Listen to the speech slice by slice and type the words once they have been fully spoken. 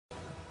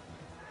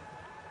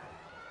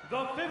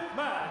The fifth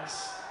match.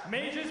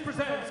 Mages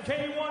presents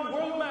K-1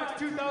 World Max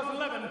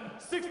 2011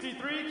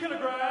 63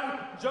 kilogram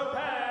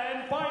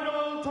Japan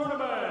Final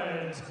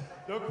Tournament.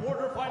 The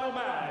quarterfinal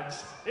match.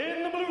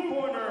 In the blue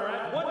corner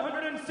at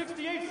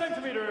 168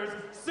 centimeters,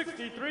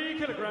 63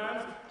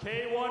 kilograms,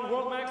 K-1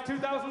 World Max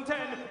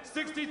 2010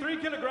 63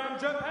 kilogram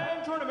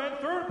Japan Tournament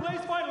third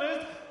place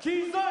finalist,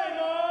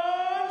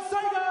 Kizaemon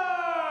Saiga.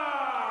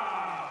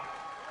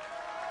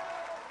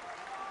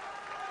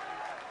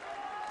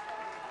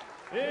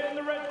 In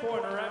the red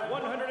corner at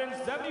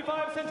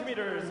 175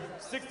 centimeters,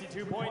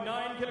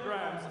 62.9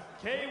 kilograms,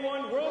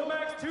 K-1 World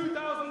Max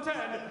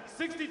 2010,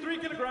 63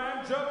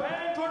 kilogram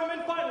Japan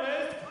Tournament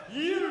finalist,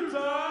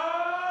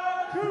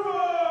 Yuta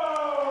Kubo!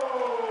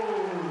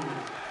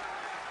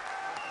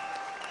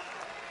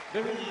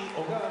 レフェリー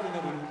小川実、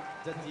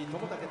ジャッジ友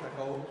武孝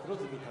夫、黒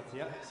住達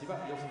也、柴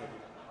義則。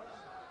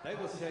第5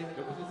試合63キ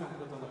ロト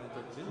ーナメン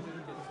ト準々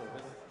決勝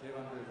です。K1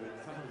 ルール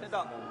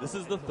3分。 This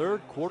is the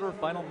third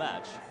quarterfinal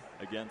match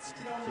against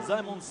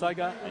Kizaemon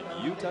Saiga and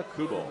Yuta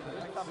Kubo.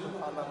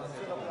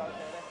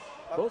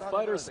 Both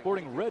fighters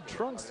sporting red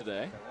trunks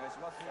today.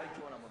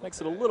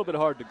 Makes it a little bit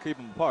hard to keep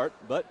them apart,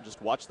 but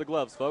just watch the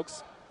gloves,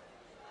 folks.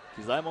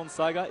 Kizaemon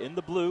Saiga in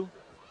the blue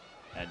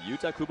and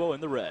Yuta Kubo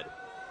in the red.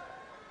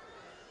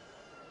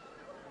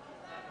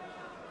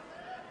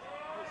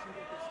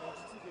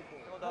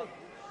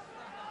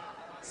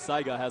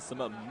 Saiga has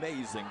some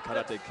amazing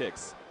karate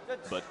kicks,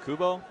 but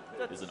Kubo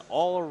is an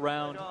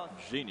all-around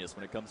genius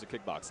when it comes to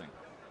kickboxing.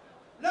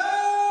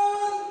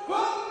 Round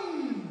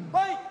one,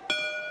 fight!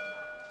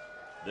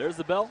 There's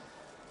the bell,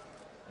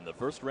 and the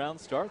first round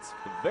starts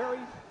with a very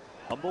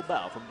humble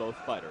bow from both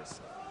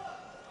fighters.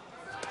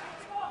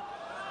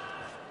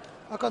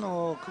 赤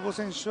の久保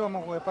選手は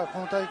もうやっぱりこ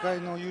の大会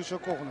の優勝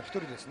候補の一人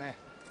ですね。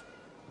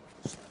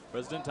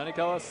 President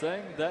Tanikawa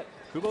saying that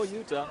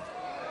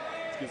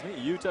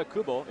Yuta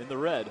Kubo in the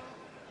red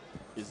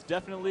is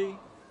definitely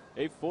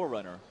a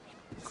forerunner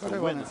to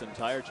win this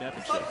entire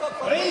championship.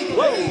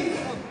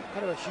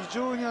 彼は非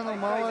常に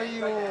間合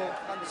いを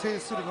制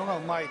するのがう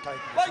まいタイ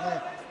プです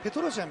ね。ペ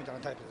トロシアンみたい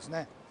なタイプです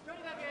ね。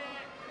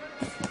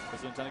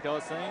 President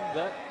Tanikawa saying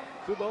that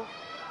Kubo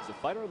is a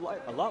fighter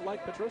a lot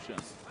like Petrosian.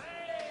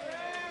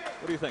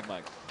 What do you think,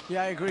 Mike?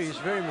 Yeah, I agree. He's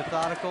very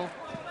methodical,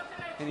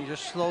 and he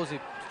just slowly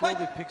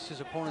picks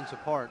his opponents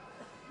apart.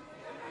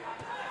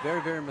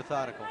 Very, very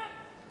methodical.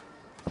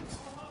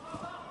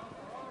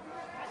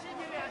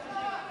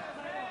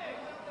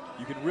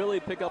 You can really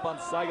pick up on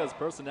Saiga's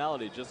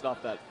personality just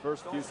off that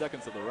first few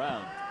seconds of the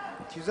round.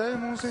 キザエ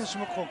モン選手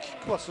もこのキッ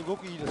クはすご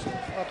くいいですよ。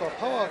あとは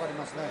パワーがあり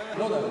ますね。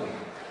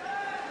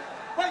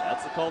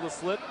 That's a call to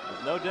slip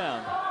with no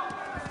down.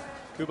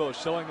 Kubo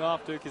showing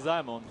off to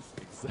Kizaemon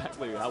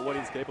exactly what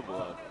he's capable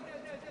of.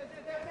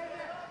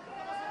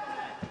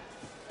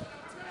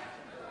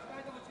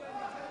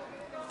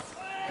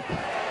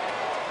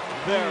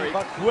 Very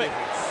quick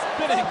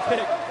spinning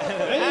kick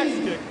and an axe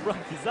kick from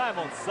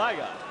Kizaemon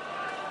Saiga.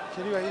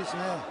 蹴りはいいです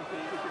ね。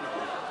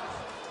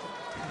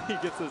 He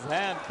gets his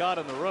hand caught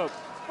in the rope.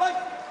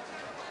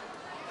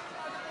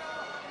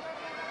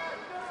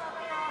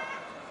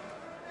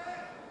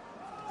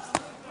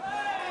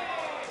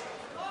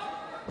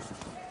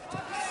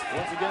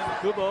 Once again,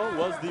 Kubo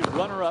was the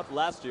runner-up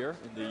last year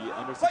in the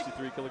under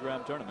 63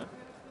 kilogram tournament.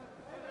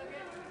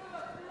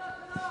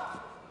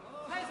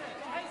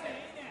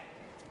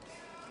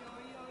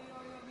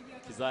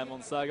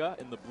 Kizaemon Saiga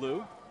in the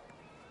blue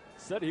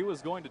said he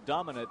was going to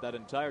dominate that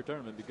entire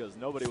tournament because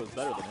nobody was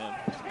better than him,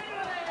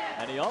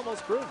 and he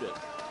almost proved it.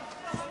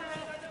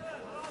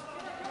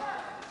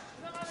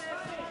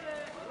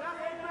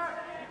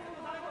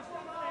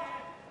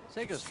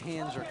 Saiga's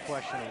hands are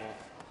questionable.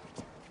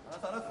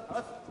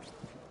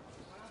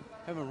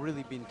 Haven't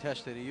really been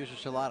tested. He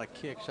uses a lot of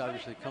kicks,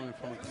 obviously coming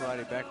from a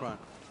karate background.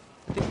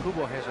 I think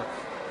Kubo has a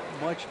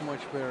much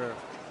better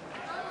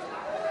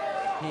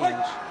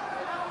hands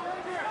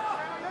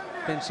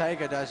than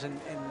Saiga does,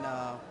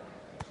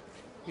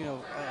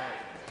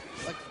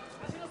 like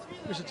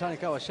Mr.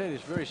 Tanikawa said,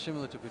 it's very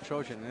similar to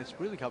Petrosian, and it's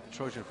really how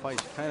Petrosian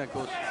fights. It kind of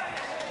goes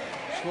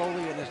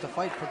slowly, and as the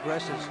fight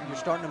progresses, you're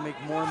starting to make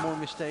more and more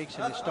mistakes,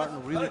 and you're starting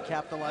to really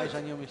capitalize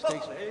on your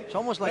mistakes. It's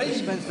almost like he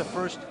spends the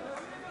first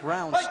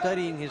round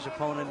studying his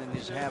opponent and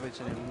his habits,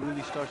 and it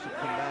really starts to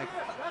come back.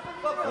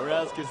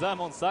 Whereas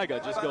Kizaemon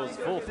Saiga just goes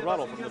full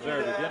throttle from the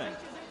very beginning.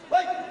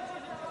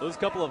 Those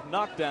couple of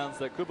knockdowns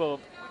that Kubo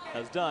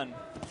has done,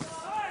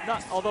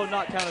 although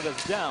not counted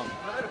as down,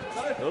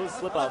 those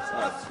slip-ups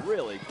are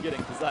really getting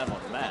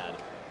Kizaemon mad.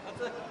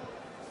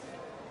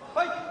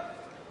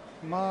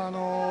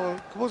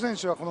 久保選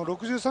手はこの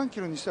63キ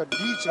ロにしてはリ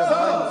ーチが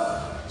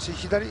長いし、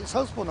左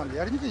サウスポーなんで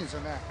やりにくいんです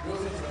よね。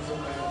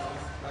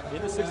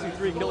 In the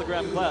 63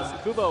 kilogram class,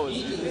 Kubo is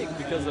unique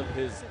because of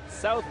his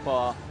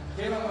southpaw,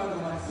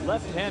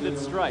 left-handed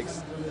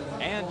strikes,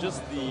 and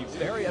just the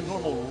very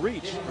abnormal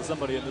reach for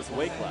somebody in this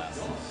weight class.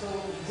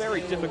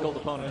 Very difficult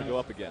opponent to go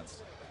up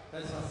against.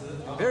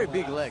 Very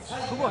big legs.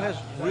 Kubo has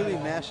really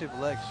massive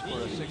legs for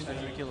a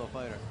 63 kilo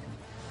fighter.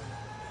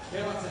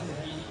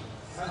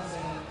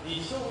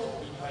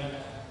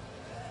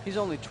 He's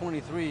only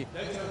 23.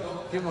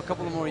 Give him a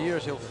couple of more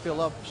years, he'll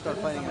fill up, start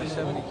fighting in a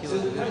 70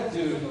 kilo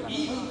division.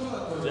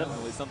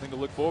 Definitely something to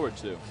look forward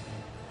to.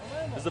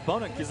 His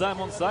opponent,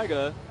 Kizaemon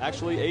Saiga,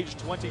 actually aged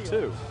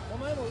 22.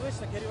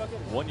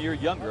 1 year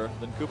younger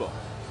than Kubo.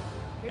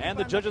 And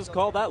the judges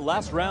call that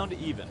last round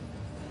even.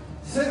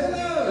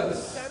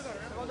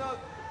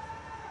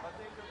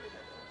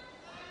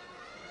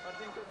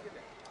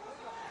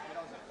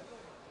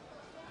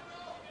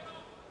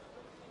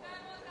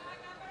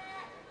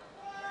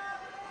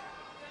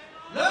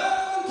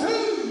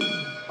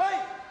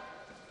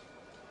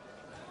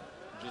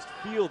 Just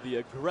feel the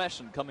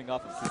aggression coming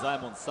off of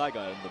Kizaemon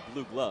Saiga in the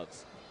blue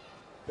gloves.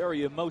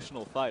 Very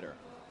emotional fighter.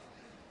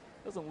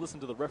 Doesn't listen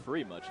to the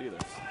referee much either.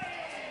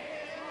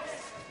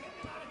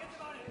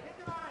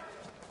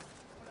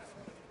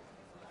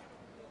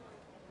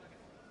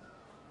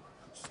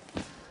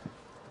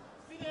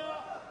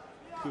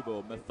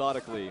 Kubo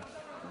methodically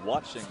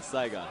watching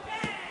Saiga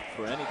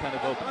for any kind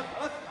of opening.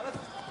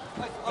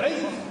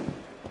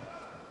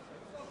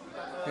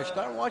 You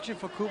start watching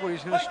for Kubo.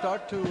 He's going to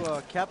start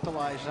to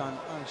capitalize on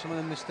some of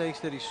the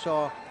mistakes that he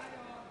saw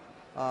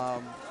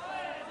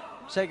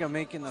Saiga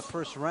make in the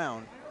first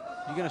round.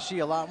 You're going to see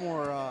a lot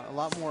more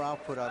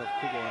output out of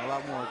Kubo and a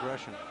lot more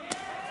aggression.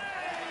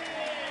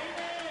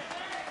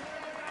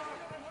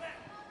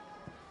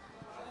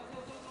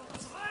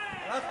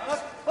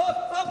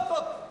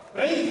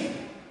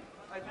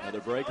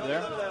 Another break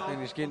there.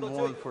 And he's getting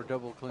warned for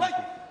double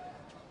clinching.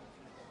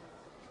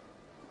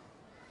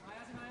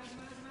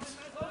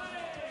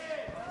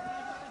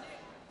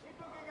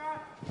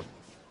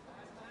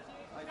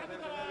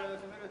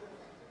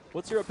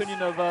 What's your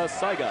opinion of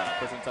Saiga,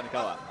 President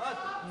Tanikawa?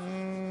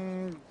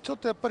 ちょっ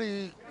とやっぱ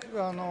り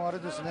あれ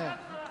ですね、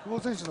久保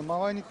選手の間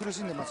合いに苦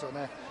しんでますよ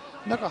ね。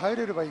中入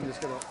れればいいんです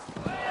けど。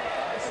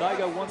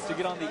Saiga wants to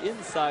get on the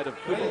inside of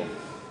Kubo,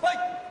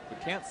 but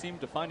can't seem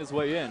to find his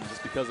way in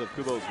just because of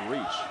Kubo's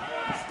reach.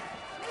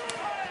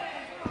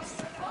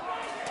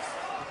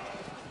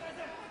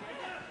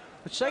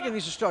 What Saiga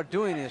needs to start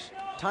doing is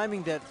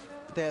timing that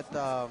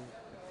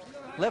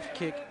left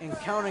kick and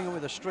countering it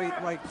with a straight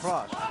right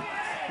cross,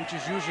 which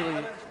is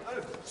usually.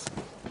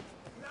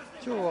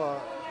 今日は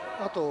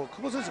あと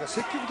久保選手が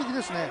積極的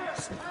ですね。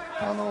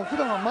普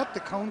段は待って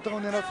カウンター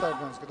を狙ったタイ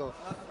プなんですけど、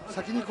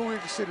先に攻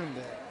撃してるん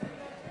で。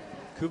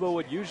Kubo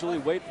would usually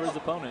wait for his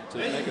opponent to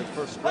make his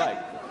first strike,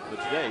 but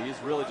today he's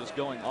really just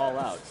going all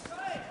out.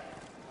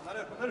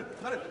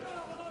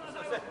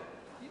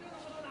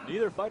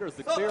 Neither fighter is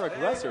the clear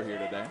aggressor here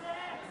today,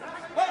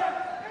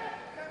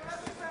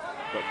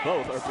 but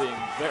both are being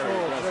very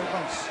aggressive.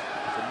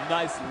 It's a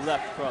nice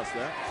left cross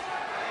there.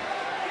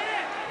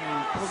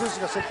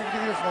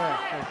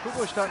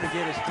 Kubo's starting to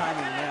get his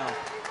timing now.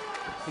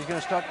 He's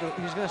going to start to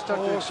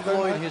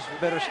exploit his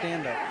better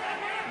stand-up.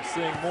 I'm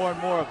seeing more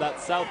and more of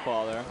that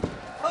southpaw there.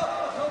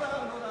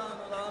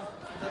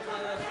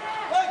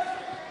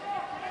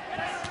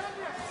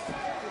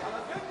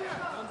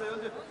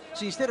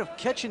 See, instead of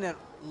catching that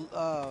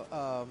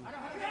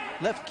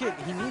left kick,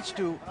 he needs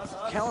to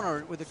counter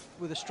it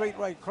with a straight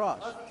right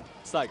cross.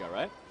 Saiga,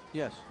 right?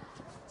 Yes.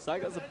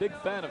 Saiga's a big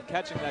fan of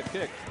catching that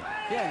kick.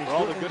 Yeah, and for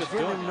all the good it's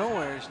getting doing. him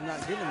nowhere. He's not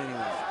getting him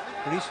anywhere.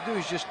 What he needs to do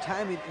is just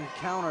time it and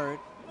counter it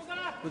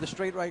with a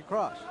straight right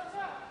cross.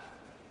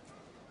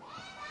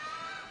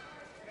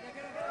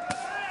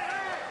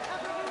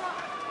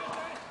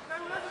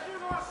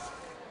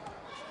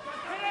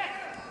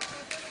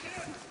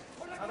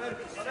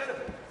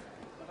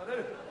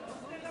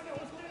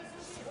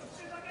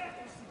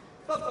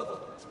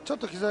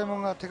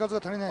 Kizaemon 手数が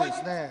足りないで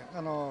すね。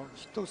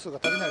ヒット数が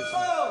足りないですね。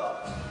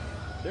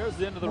 There's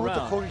the end of the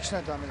round.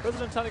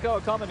 President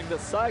Tanikawa commenting that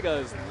Saiga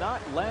is not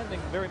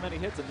landing very many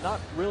hits and not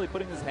really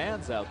putting his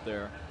hands out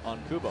there on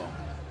Kubo,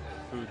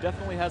 who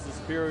definitely has the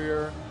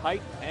superior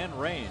height and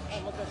range.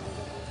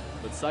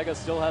 But Saiga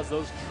still has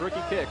those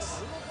tricky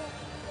kicks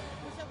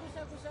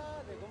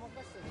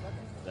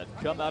that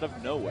come out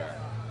of nowhere.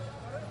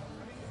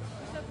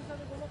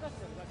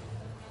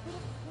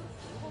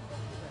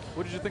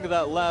 What did you think of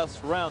that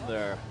last round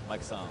there,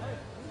 Mike-san?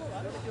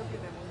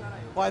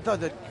 Well, I thought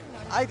that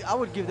I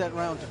would give that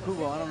round to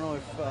Kubo. I don't know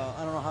if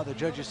I don't know how the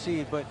judges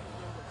see it, but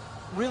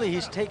really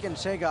he's taken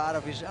Saiga out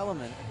of his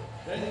element.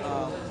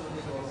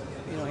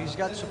 You know, he's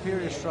got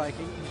superior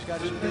striking, he's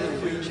got superior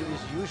reach, and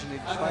he's using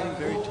it. He's fighting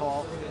very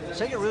tall.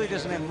 Saiga really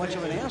doesn't have much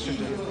of an answer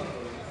to him.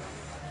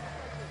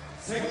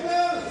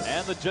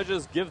 And the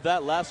judges give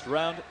that last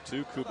round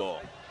to Kubo.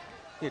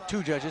 Yeah,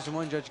 two judges, and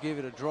one judge gave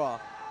it a draw.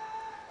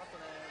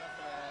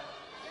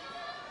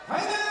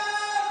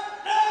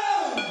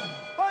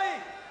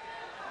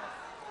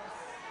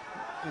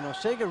 You know,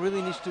 Saiga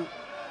really needs to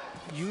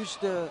use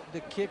the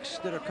kicks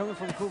that are coming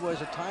from Kubo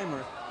as a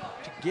timer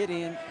to get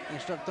in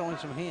and start throwing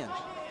some hands.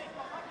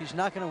 He's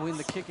not going to win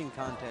the kicking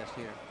contest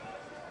here.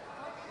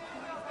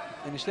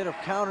 And instead of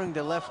countering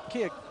the left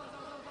kick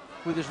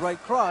with his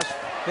right cross,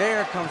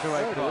 there comes the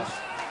right cross.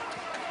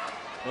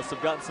 Must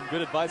have gotten some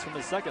good advice from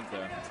his second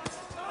there.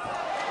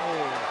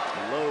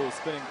 Oh, low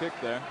spinning kick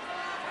there.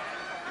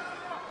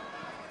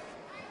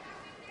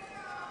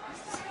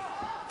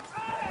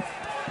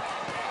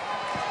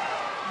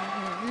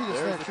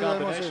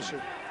 手、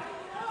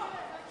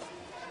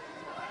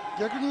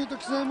逆に言うと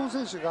キザエモン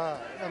選手が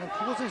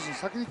久保選手に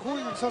先に攻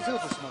撃させよう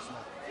としてますね。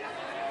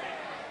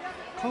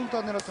カウンタ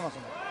ー狙ってます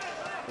ね。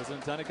Listen,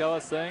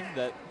 Tanikawa saying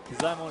that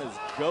Kizaemon is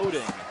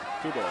goading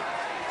Kubo,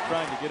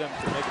 trying to get him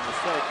to make a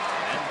mistake,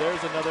 and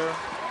there's another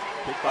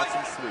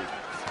kickboxing sweep.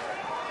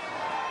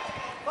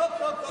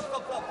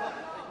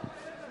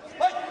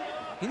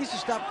 He needs to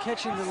stop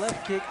catching the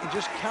left kick and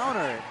just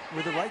counter it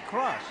with the right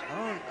cross.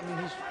 I mean,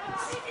 he's.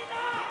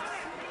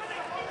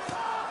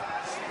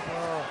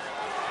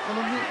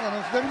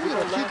 左ミド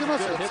ルは効いてま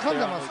すよ。掴ん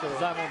でますけど。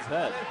 Kizaemon's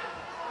head.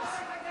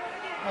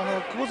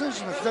 久保選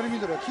手の左ミ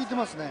ドルは効いて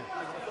ますね。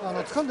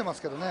掴んでま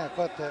すけどね、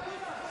こうやって。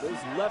Those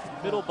left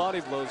middle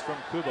body blows from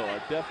Kubo are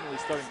definitely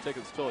starting to take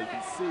its toll. You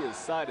can see his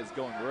side is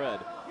going red.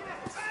 On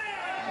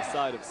the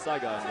side of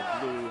Saiga in the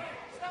blue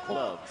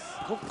gloves.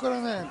 ここから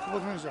ね、久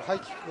保選手はハイ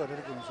キックが出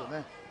てくるんですよ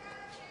ね。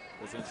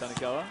Listen,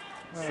 Tanikawa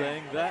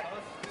saying that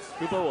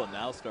Kubo will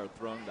now start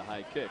throwing the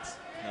high kicks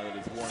now that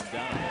he's worn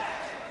down a bit.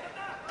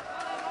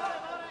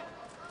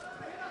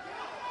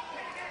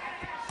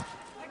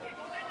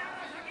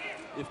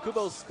 If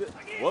Kubo's...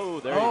 Whoa,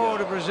 there you go. Oh,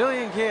 the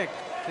Brazilian kick.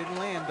 Didn't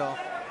land, though.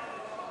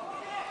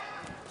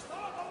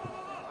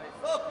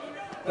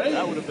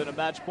 That would have been a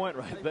match point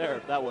right there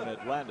if that one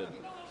had landed.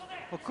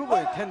 Well, Kubo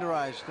had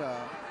tenderized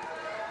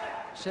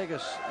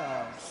Saiga's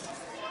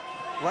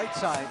right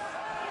side,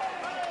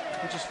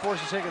 which is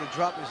forcing Saiga to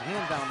drop his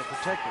hand down to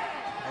protect it.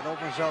 That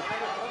opens up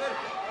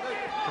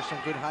for some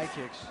good high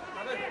kicks.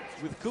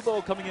 With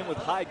Kubo coming in with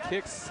high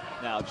kicks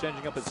now,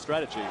 changing up his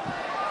strategy.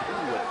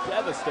 Ooh, a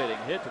devastating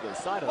hit to the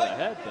side of the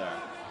head there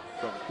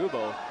from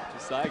Kubo to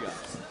Saiga.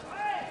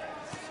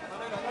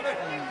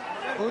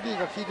 ボディ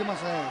が効いてま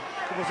すね、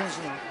久保選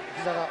手の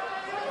膝が。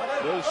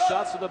 Those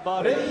shots to the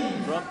body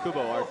from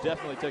Kubo are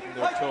definitely taking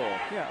their toll.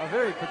 Yeah, a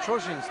very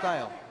Petrosian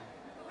style.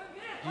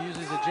 He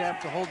uses a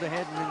jab to hold the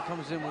head and then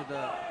comes in with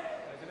a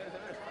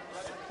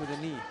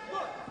knee.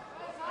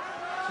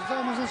 キザ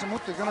エモン選手も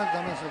っといかないと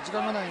ダメですよ。時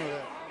間がないの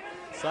で。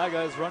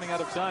 Saiga is running out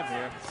of time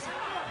here.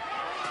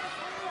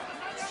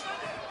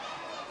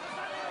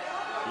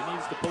 He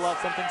needs to pull out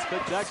something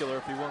spectacular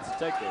if he wants to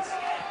take this.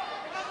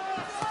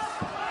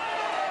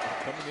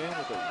 Coming in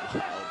with a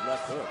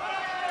left hook.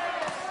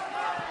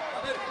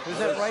 There's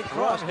that right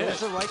cross.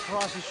 There's the right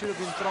cross he should have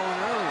been throwing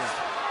earlier.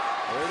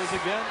 There it is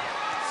again.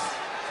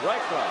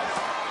 Right cross.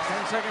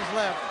 10 seconds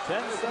left.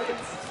 10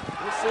 seconds.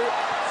 We'll see it.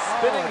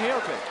 Spinning heel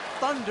kick.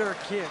 Thunder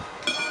kick.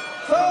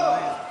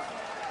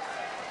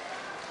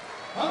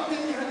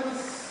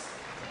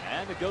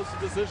 And it goes to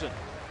decision.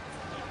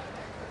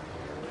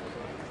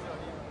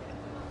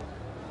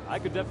 I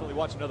could definitely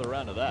watch another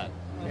round of that.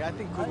 Yeah, I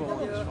think Kubo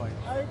won this fight.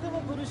 I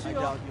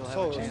doubt you'll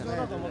have a chance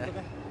after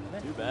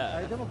that. Too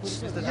bad.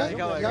 Mr.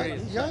 Tanikawa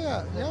agrees. や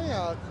や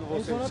久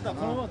保選手かな。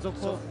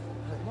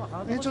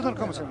延長なの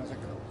かもしれません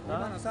けど。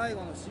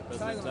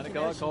 President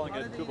Tanikawa calling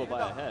it Kubo by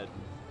a head.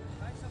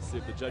 See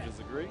if the judges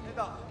agree,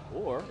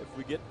 or if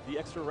we get the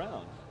extra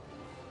round.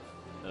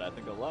 And I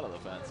think a lot of the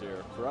fans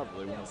here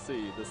probably want to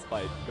see this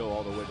fight go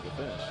all the way to the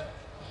finish.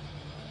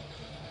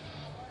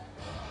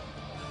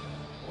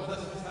 お待た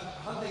せしました。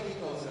判定結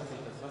果をお知らせい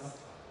たします。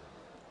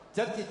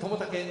ジャッジ友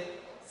武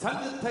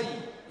30対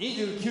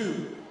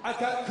29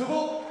赤久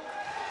保。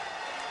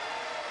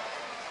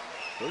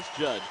 First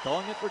judge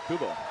calling it for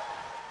Kubo.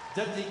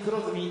 ジャッジ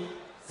黒住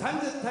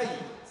30対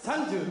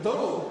30ド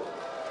ロ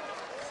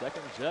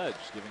Second judge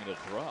giving it a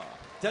draw. ー。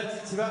ジャッ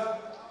ジ千葉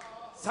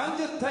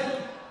30対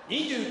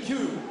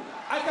29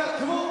赤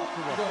久保。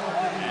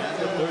 And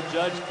the third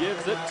judge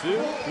gives it to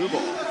Kubo.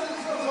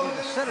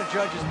 The center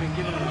judge has been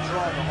giving it a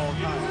draw the whole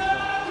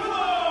time.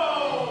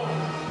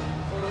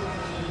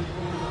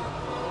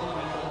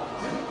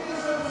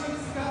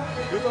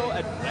 Kubo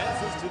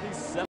advances to the